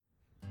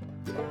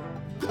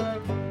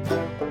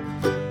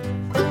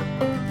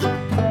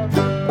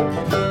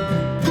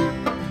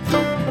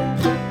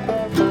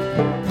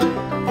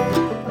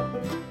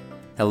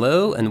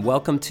Hello and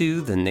welcome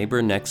to The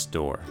Neighbor Next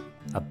Door,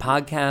 a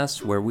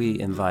podcast where we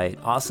invite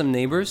awesome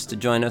neighbors to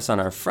join us on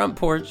our front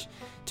porch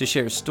to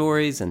share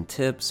stories and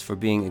tips for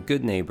being a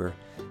good neighbor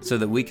so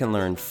that we can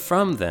learn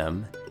from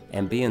them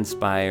and be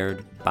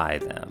inspired by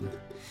them.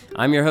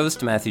 I'm your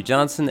host, Matthew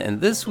Johnson,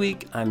 and this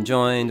week I'm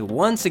joined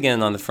once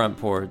again on the front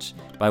porch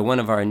by one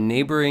of our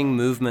neighboring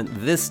movement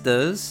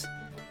Vistas,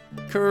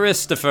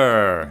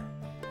 Christopher.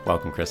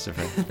 Welcome,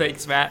 Christopher.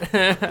 Thanks, Matt.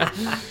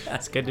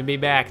 It's good to be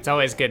back. It's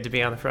always good to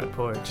be on the front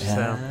porch.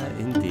 Yeah, so.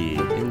 Indeed.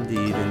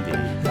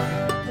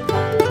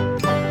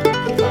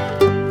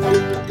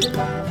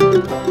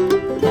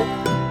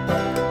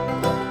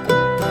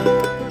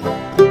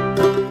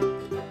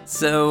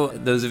 So,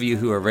 those of you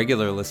who are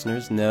regular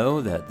listeners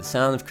know that the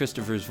sound of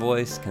Christopher's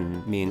voice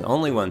can mean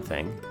only one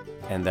thing,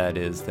 and that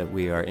is that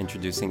we are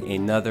introducing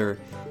another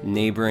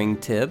neighboring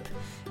tip.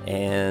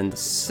 And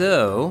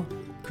so,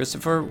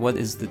 Christopher, what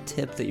is the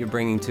tip that you're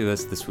bringing to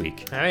us this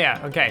week? Oh,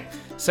 yeah. Okay.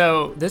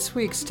 So this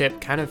week's tip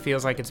kind of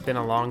feels like it's been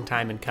a long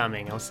time in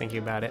coming. I was thinking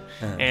about it.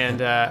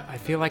 And I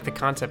feel like the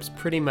concept's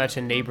pretty much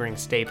a neighboring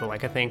staple.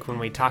 Like, I think when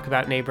we talk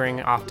about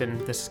neighboring, often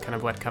this is kind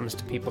of what comes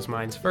to people's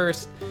minds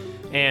first.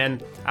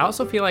 And I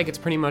also feel like it's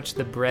pretty much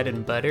the bread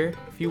and butter,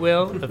 if you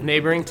will, of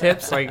neighboring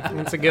tips. Like,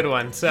 it's a good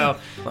one. So,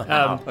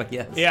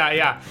 yes.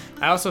 Yeah.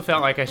 I also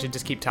felt like I should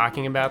just keep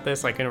talking about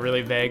this, like, in a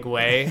really vague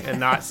way and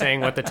not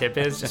saying what the tip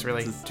is, just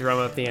really drum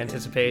up the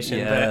anticipation.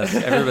 Yes,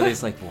 but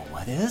everybody's like, well,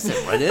 what is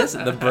it? What is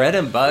it? The bread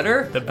and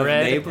butter? The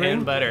bread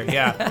and butter,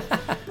 yeah.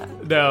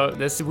 Though,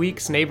 this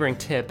week's neighboring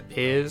tip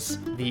is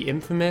the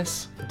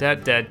infamous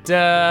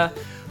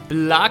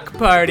block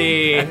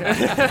party.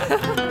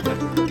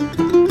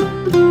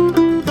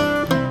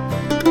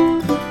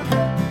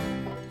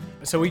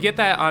 So we get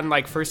that on,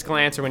 like, first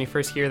glance, or when you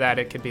first hear that,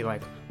 it could be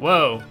like,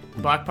 whoa,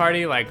 block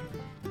party? Like,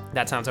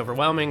 that sounds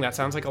overwhelming. That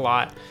sounds like a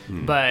lot.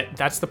 But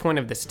that's the point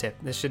of this tip.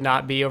 This should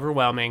not be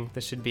overwhelming.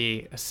 This should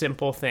be a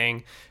simple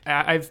thing.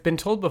 I've been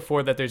told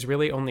before that there's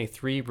really only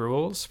 3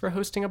 rules for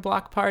hosting a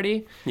block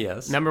party.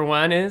 Yes. Number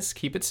 1 is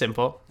keep it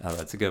simple. Oh,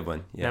 that's a good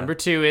one. Yeah. Number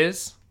 2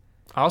 is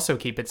also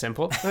keep it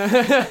simple.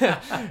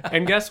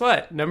 And guess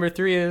what? Number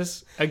 3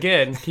 is,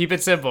 again, keep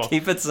it simple.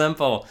 Keep it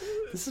simple.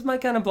 This is my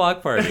kind of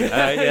block party.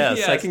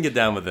 Yes, I can get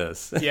down with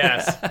this.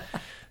 Yes.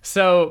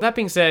 So that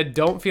being said,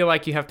 don't feel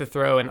like you have to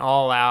throw an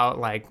all-out,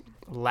 like,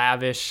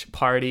 lavish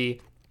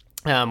party.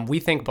 We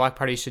think block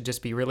parties should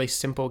just be really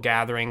simple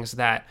gatherings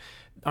that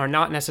are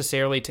not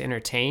necessarily to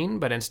entertain,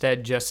 but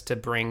instead just to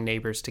bring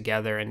neighbors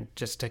together and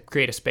just to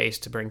create a space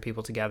to bring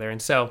people together.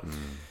 And so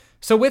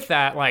with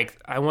that,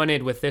 like, I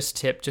wanted with this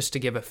tip just to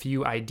give a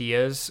few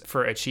ideas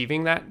for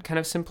achieving that kind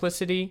of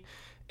simplicity.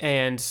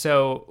 And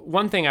so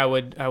one thing I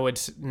would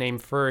name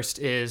first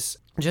is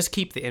just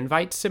keep the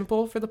invite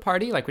simple for the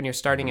party. Like, when you're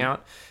starting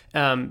out,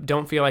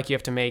 don't feel like you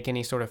have to make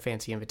any sort of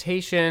fancy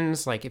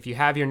invitations. Like, if you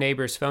have your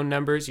neighbors' phone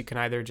numbers, you can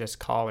either just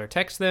call or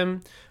text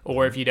them,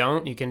 or if you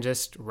don't, you can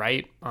just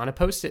write on a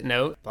Post-it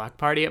note, block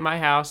party at my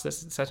house,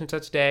 this is such and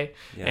such day,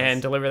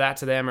 and deliver that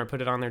to them or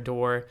put it on their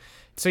door.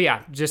 So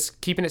yeah,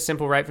 just keeping it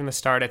simple right from the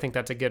start. I think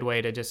that's a good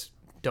way to just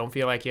don't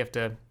feel like you have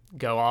to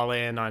go all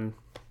in on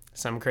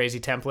some crazy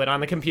template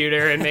on the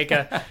computer and make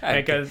a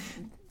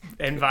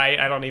invite.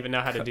 I don't even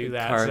know how to do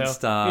that.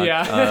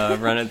 Cardstock,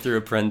 run it through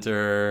a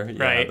printer.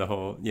 Yeah, right. The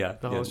whole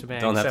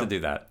shebang. Don't have to do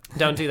that.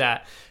 Don't do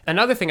that.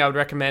 Another thing I would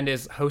recommend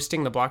is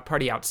hosting the block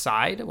party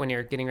outside when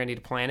you're getting ready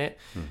to plan it.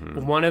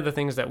 One of the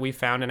things that we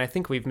found, and I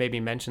think we've maybe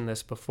mentioned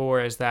this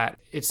before, is that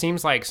it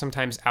seems like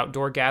sometimes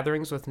outdoor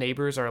gatherings with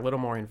neighbors are a little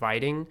more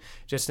inviting,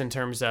 just in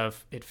terms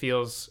of it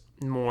feels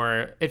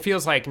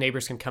like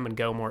neighbors can come and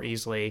go more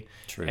easily.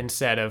 True.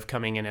 Instead of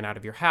coming in and out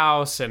of your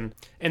house. And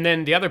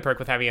then the other perk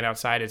with having it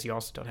outside is you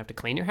also don't have to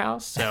clean your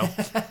house. So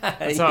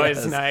it's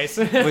always nice.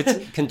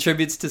 Which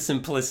contributes to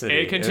simplicity.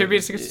 It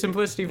contributes to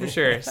simplicity for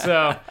sure.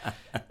 So,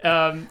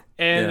 I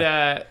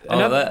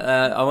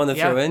want to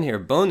throw in here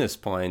bonus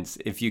points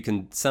if you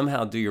can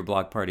somehow do your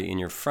block party in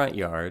your front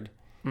yard.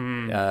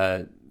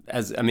 Sometimes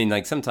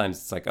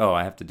it's like, oh,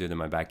 I have to do it in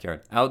my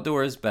backyard.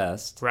 Outdoor is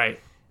best. Right.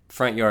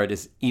 Front yard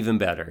is even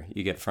better.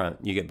 You get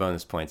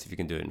bonus points if you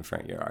can do it in the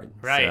front yard.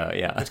 Right. So,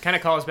 yeah. Which kind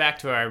of calls back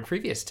to our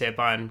previous tip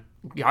on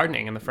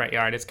gardening in the front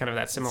yard. It's kind of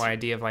that similar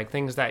idea of, like,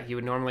 things that you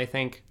would normally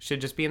think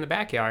should just be in the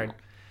backyard.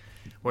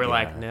 We're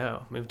like,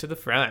 no, move to the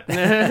front.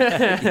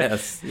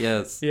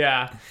 Yes.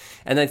 Yeah.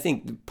 And I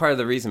think part of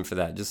the reason for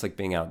that, just like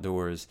being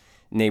outdoors,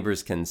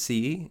 neighbors can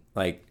see,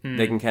 like,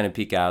 they can kind of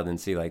peek out and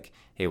see, like,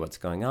 hey, what's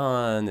going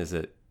on? Is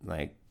it,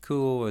 like,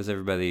 cool? Is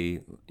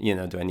everybody,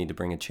 do I need to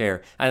bring a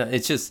chair?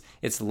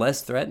 It's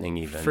less threatening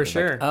even. For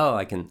sure. Like, oh,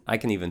 I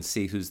can even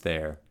see who's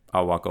there.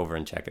 I'll walk over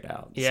and check it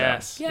out.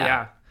 Yes. So,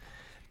 yeah.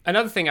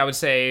 Another thing I would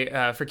say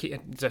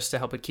just to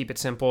help it keep it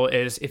simple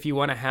is if you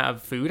want to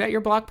have food at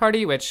your block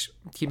party, which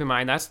keep in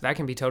mind that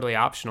can be totally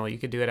optional. You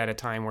could do it at a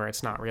time where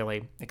it's not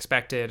really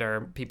expected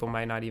or people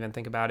might not even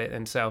think about it.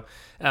 And so,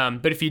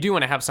 but if you do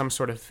want to have some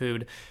sort of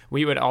food,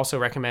 we would also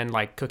recommend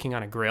like cooking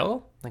on a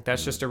grill. Like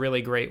that's just a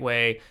really great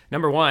way.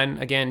 Number one,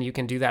 again, you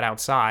can do that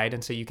outside.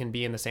 And so you can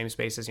be in the same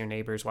space as your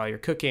neighbors while you're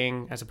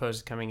cooking as opposed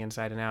to coming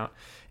inside and out.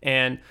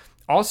 And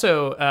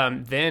also,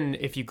 then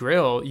if you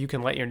grill, you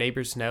can let your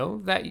neighbors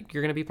know that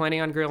you're going to be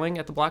planning on grilling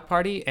at the block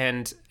party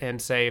and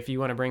say if you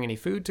want to bring any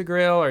food to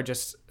grill or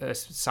just a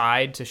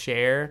side to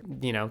share,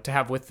 to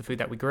have with the food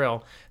that we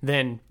grill,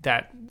 then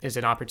that is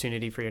an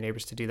opportunity for your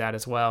neighbors to do that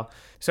as well.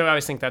 So I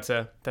always think that's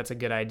a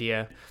good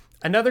idea.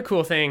 Another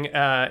cool thing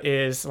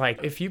is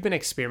like if you've been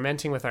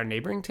experimenting with our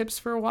neighboring tips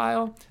for a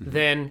while,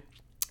 then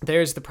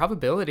there's the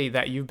probability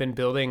that you've been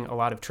building a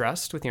lot of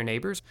trust with your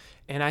neighbors.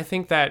 And I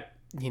think that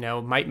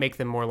might make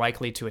them more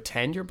likely to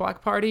attend your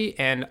block party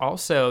and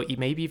also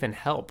maybe even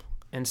help.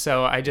 And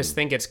so I just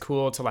think it's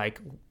cool to like,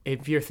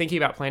 if you're thinking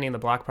about planning the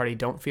block party,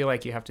 don't feel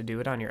like you have to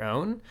do it on your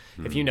own.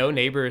 If you know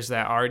neighbors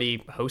that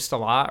already host a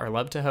lot or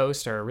love to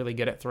host or are really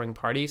good at throwing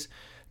parties,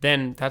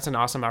 then that's an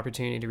awesome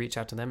opportunity to reach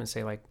out to them and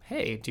say like,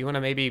 hey, do you want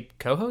to maybe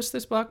co-host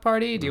this block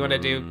party? Do you want to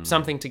do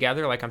something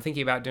together? Like I'm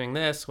thinking about doing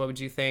this. What would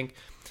you think?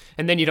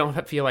 And then you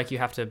don't feel like you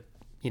have to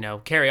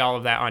carry all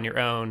of that on your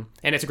own.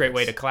 And it's a great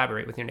way to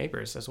collaborate with your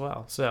neighbors as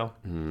well. So,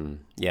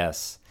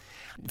 yes.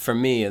 For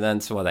me,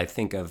 that's what I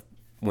think of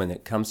when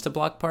it comes to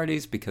block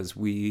parties, because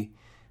we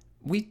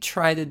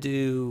try to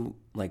do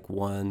like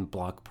one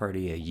block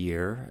party a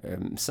year,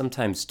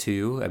 sometimes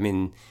two. I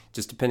mean,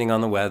 just depending on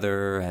the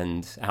weather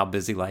and how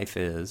busy life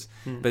is.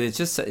 But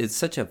it's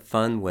such a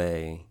fun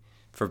way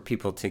for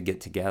people to get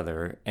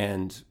together.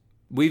 And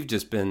we've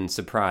just been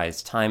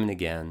surprised time and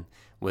again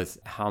with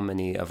how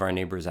many of our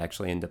neighbors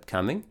actually end up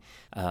coming.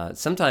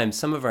 Sometimes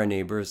some of our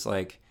neighbors,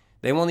 like,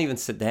 they won't even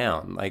sit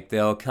down. Like,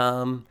 they'll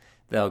come,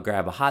 they'll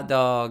grab a hot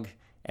dog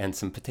and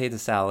some potato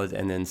salad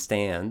and then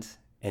stand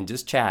and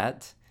just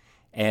chat.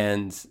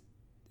 And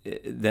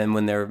then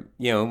when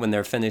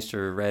they're finished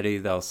or ready,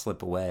 they'll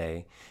slip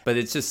away. But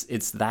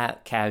it's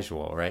that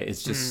casual, right?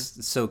 It's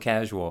just so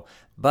casual.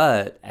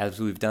 But as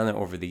we've done it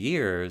over the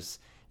years,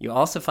 you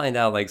also find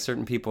out, like,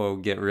 certain people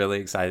get really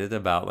excited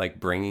about,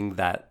 like, bringing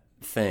that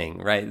thing,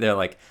 right? They're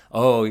like,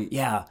 oh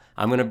yeah,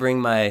 I'm gonna bring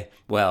my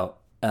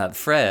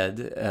Fred,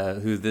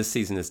 who this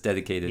season is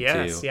dedicated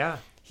to.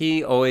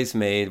 He always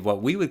made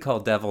what we would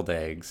call deviled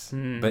eggs,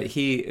 but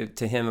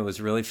to him it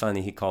was really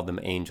funny. He called them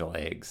angel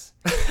eggs,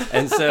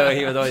 and so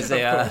he would always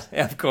say,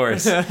 "Of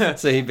course."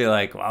 So he'd be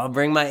like, "Well, I'll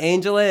bring my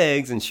angel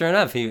eggs," and sure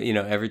enough, he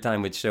every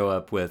time would show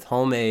up with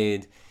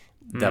homemade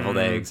deviled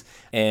eggs.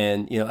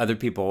 And other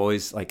people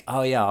always like,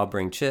 "Oh yeah, I'll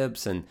bring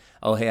chips," and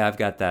 "Oh hey, I've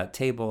got that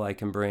table I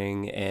can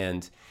bring."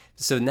 And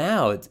so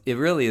now it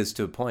really is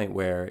to a point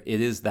where it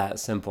is that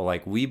simple.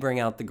 Like, we bring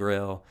out the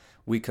grill,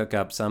 we cook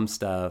up some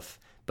stuff,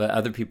 but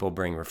other people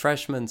bring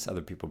refreshments,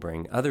 other people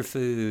bring other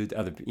food,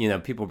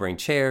 people bring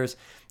chairs.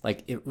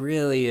 Like, it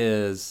really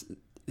is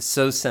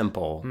so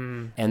simple.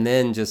 And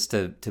then just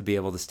to be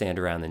able to stand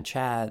around and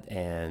chat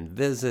and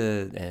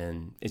visit,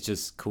 and it's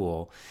just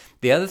cool.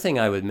 The other thing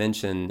I would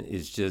mention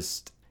is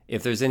just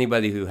if there's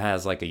anybody who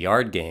has like a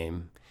yard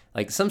game,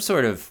 like some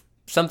sort of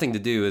something to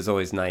do is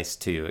always nice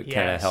too. It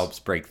kind of helps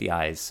break the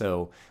ice.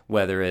 So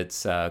whether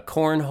it's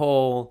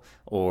cornhole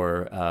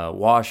or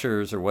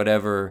washers or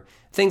whatever,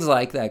 things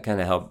like that kind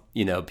of help,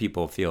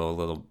 people feel a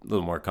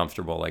little more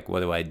comfortable. Like, what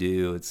do I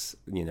do? It's,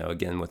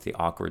 again, with the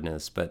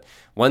awkwardness. But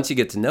once you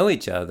get to know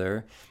each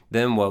other,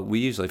 then what we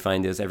usually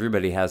find is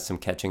everybody has some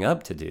catching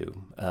up to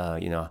do.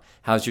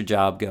 How's your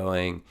job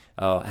going?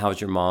 How's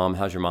your mom?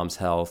 How's your mom's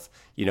health?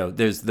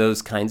 There's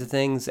those kinds of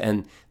things.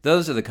 And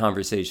those are the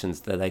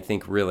conversations that I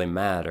think really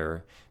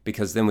matter,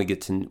 because then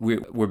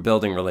we're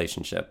building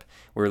relationship.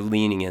 We're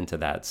leaning into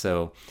that.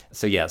 So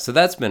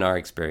that's been our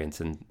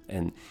experience.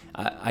 And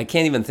I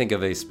can't even think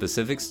of a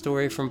specific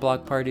story from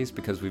block parties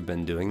because we've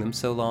been doing them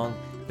so long.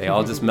 They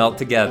all just melt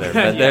together.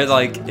 But they're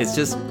like, it's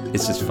just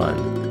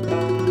fun.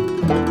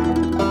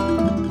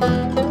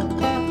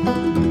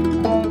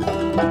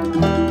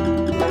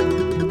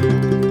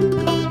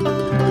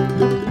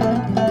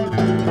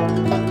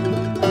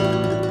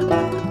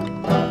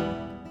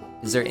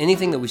 Is there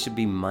anything that we should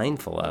be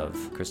mindful of,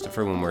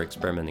 Christopher, when we're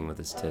experimenting with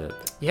this tip?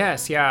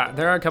 Yes, yeah.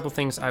 There are a couple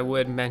things I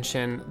would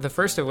mention. The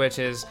first of which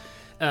is,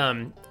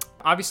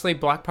 obviously,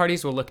 block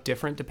parties will look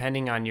different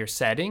depending on your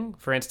setting.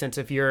 For instance,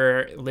 if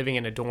you're living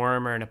in a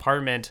dorm or an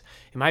apartment,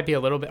 it might be a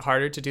little bit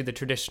harder to do the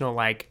traditional,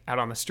 like, out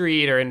on the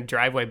street or in a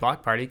driveway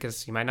block party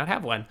because you might not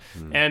have one.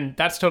 And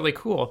that's totally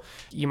cool.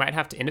 You might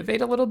have to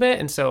innovate a little bit.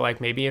 And so,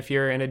 like, maybe if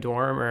you're in a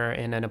dorm or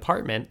in an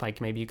apartment,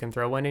 like, maybe you can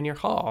throw one in your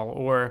hall.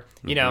 Or,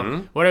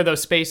 what are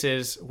those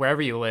spaces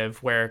wherever you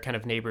live where kind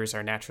of neighbors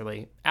are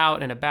naturally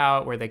out and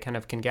about, where they kind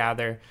of can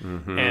gather,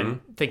 and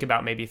think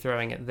about maybe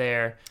throwing it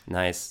there.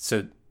 Nice.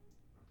 So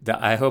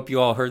I hope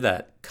you all heard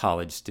that,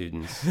 college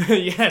students.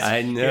 Yes,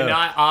 I know. you're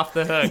not off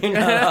the hook. You're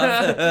not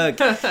off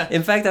the hook.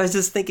 In fact, I was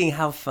just thinking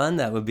how fun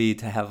that would be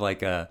to have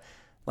like a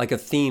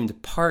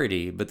themed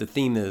party, but the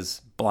theme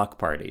is block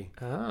party,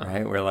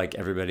 right? Where like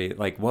everybody,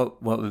 like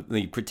what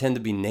we pretend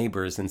to be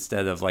neighbors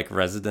instead of like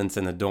residents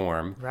in a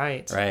dorm,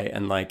 right?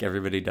 And like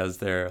everybody does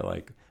their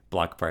like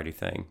block party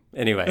thing.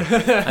 Anyway,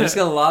 I'm just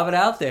gonna lob it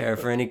out there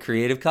for any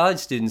creative college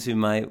students who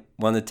might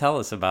want to tell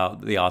us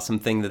about the awesome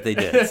thing that they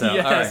did. So,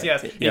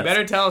 yes. You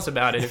better tell us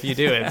about it if you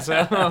do it.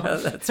 So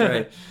that's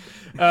right.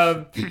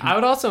 I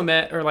would also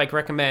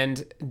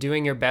recommend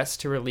doing your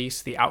best to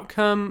release the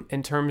outcome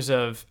in terms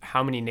of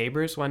how many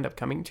neighbors will end up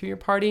coming to your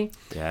party.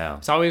 Yeah.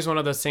 It's always one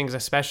of those things,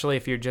 especially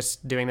if you're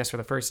just doing this for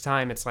the first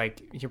time. It's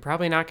like, you're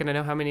probably not going to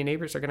know how many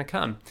neighbors are going to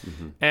come.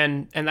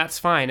 Mm-hmm. And that's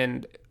fine.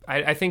 And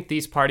I think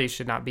these parties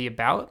should not be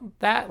about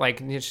that. Like,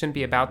 it shouldn't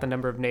be about the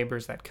number of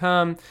neighbors that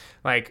come.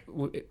 Like,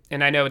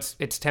 and I know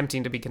it's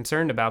tempting to be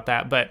concerned about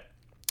that, but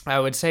I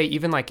would say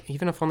even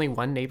if only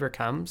one neighbor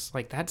comes,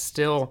 like, that's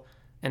still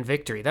and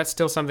victory. That's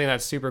still something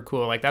that's super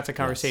cool. Like, that's a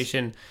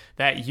conversation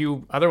that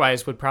you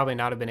otherwise would probably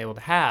not have been able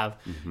to have.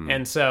 Mm-hmm.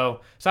 And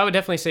so I would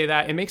definitely say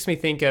that. It makes me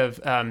think of,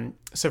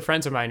 so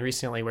friends of mine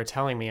recently were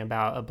telling me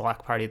about a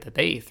block party that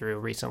they threw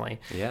recently.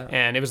 Yeah.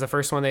 And it was the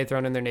first one they'd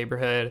thrown in their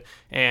neighborhood.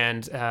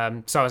 And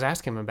so I was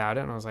asking them about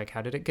it, and I was like,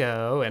 how did it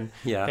go? And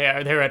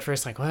they were at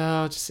first like,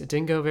 well, it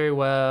didn't go very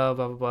well,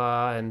 blah, blah,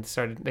 blah. And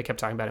they kept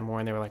talking about it more,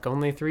 and they were like,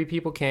 only 3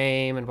 people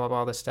came and blah, blah,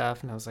 all this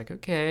stuff. And I was like,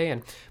 okay.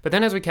 But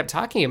then as we kept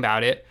talking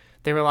about it,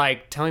 they were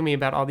like telling me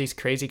about all these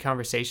crazy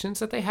conversations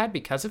that they had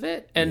because of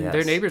it. And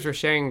their neighbors were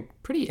sharing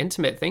pretty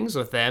intimate things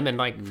with them. And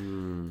like,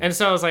 and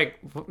so I was like,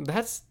 well,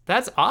 that's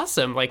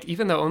awesome. Like,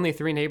 even though only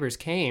 3 neighbors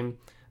came,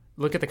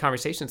 look at the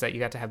conversations that you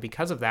got to have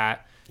because of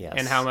that. Yes.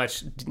 And how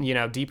much,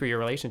 deeper your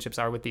relationships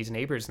are with these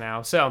neighbors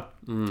now. So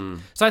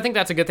I think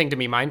that's a good thing to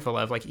be mindful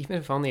of. Like, even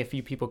if only a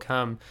few people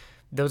come,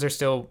 those are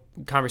still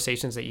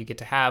conversations that you get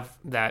to have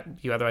that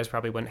you otherwise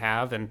probably wouldn't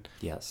have. And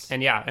that's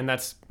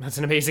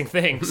an amazing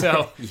thing.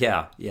 So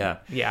yeah.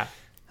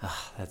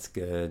 Oh, that's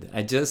good.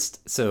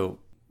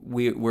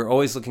 We're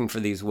always looking for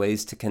these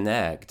ways to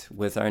connect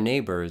with our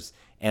neighbors,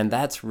 and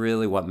that's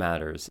really what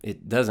matters.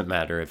 It doesn't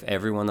matter if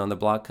everyone on the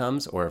block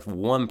comes or if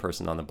one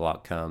person on the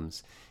block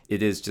comes.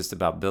 It is just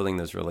about building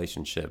those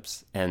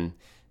relationships, and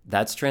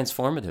that's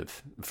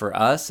transformative for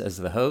us as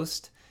the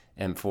host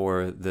and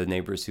for the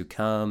neighbors who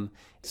come.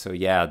 So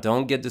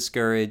don't get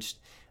discouraged.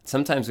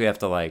 Sometimes we have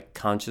to like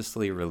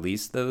consciously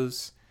release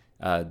those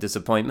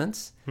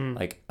disappointments.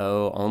 Like,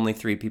 only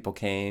 3 people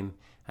came.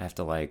 I have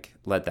to like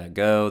let that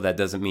go. That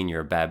doesn't mean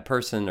you're a bad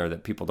person or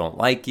that people don't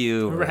like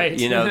you. Right.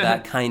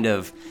 That kind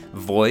of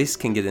voice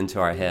can get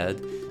into our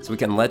head. So we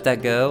can let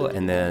that go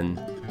and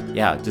then,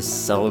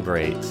 just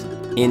celebrate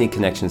any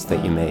connections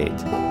that you made.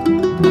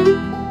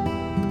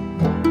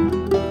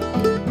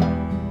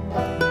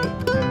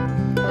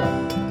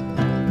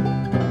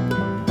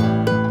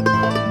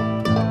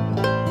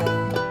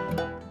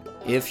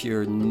 If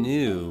you're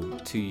new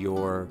to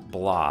your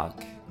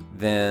block,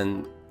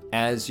 then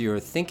as you're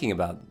thinking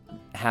about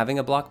having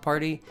a block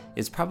party,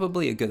 it's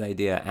probably a good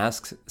idea to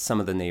ask some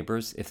of the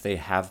neighbors if they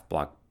have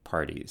block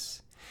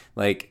parties.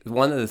 Like,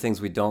 one of the things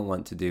we don't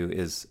want to do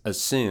is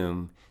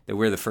assume that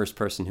we're the first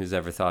person who's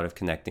ever thought of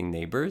connecting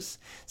neighbors.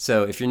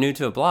 So if you're new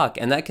to a block,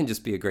 and that can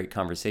just be a great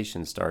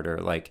conversation starter,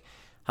 like,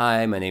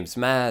 hi, my name's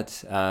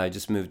Matt, I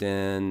just moved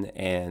in,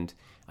 and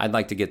I'd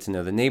like to get to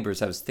know the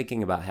neighbors. I was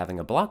thinking about having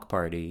a block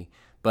party,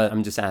 but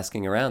I'm just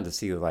asking around to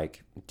see,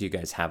 like, do you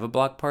guys have a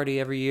block party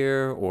every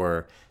year?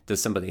 Or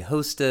does somebody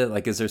host it?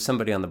 Like, is there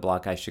somebody on the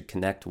block I should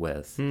connect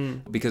with?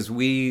 Because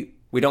we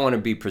don't want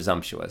to be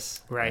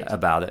presumptuous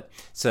about it.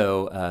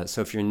 So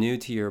if you're new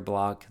to your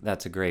block,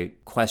 that's a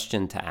great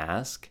question to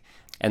ask.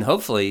 And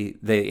hopefully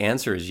the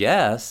answer is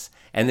yes.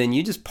 And then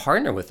you just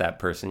partner with that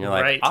person. You're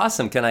like,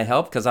 awesome, can I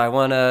help? Because I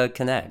want to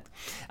connect.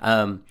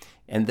 And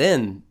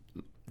then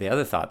the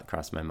other thought that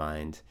crossed my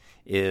mind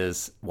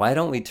is, why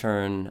don't we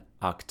turn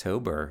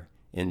October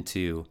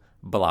into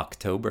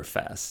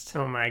Blocktoberfest?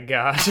 Oh my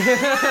gosh.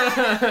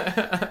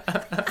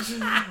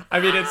 I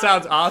mean, it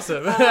sounds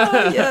awesome.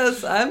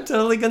 Yes, I'm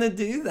totally going to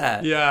do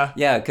that.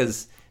 Yeah,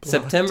 because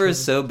September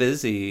is so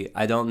busy,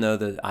 I don't know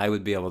that I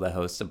would be able to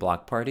host a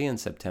block party in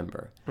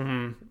September.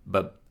 Mm-hmm.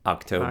 But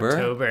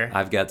October,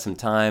 I've got some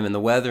time, and the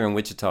weather in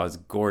Wichita is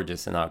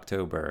gorgeous in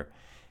October.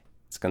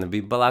 It's going to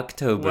be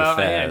Blocktoberfest. Well,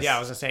 I was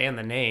going to say, and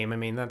the name, I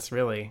mean, that's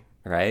really...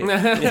 Right?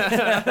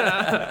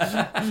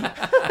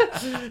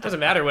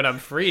 Doesn't matter when I'm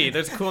free.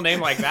 There's a cool name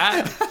like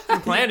that.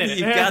 I'm planning it.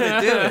 You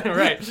gotta do it.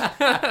 Right.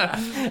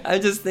 I'm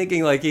just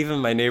thinking, like, even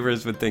my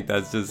neighbors would think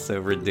that's just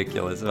so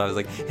ridiculous. And I was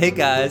like, hey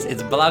guys,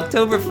 it's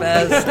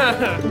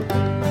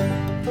Blocktoberfest.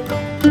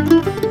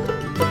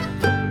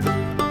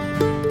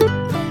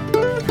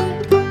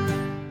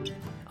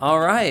 All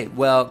right.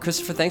 Well,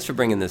 Christopher, thanks for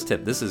bringing this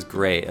tip. This is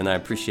great, and I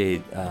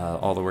appreciate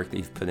all the work that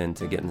you've put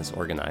into getting this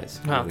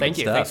organized. Oh, thank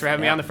you. Thanks for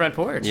having me on the front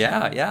porch.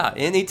 Yeah.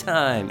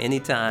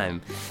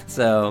 Anytime.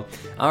 So,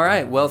 all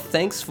right. Well,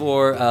 thanks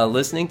for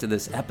listening to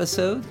this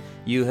episode.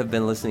 You have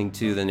been listening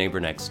to The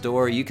Neighbor Next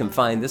Door. You can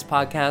find this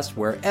podcast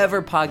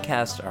wherever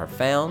podcasts are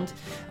found.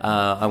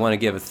 I want to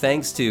give a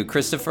thanks to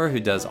Christopher, who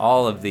does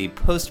all of the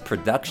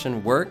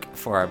post-production work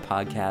for our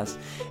podcast,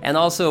 and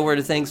also a word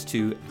of thanks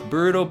to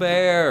Brutal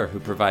Bear, who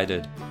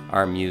provided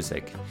our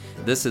music.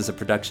 This is a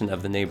production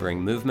of the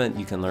Neighboring Movement.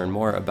 You can learn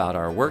more about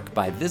our work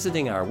by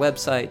visiting our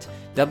website,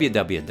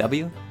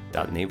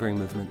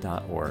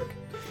 www.neighboringmovement.org.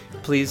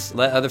 Please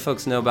let other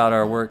folks know about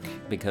our work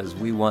because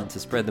we want to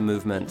spread the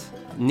movement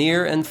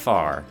near and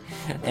far.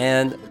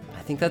 And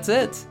I think that's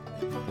it.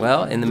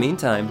 Well, in the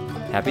meantime,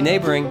 happy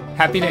neighboring.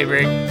 Happy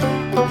neighboring.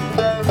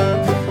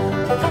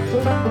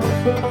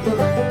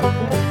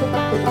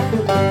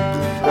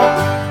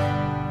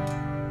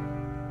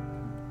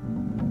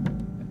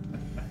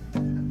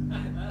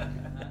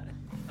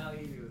 How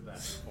easy was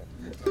that?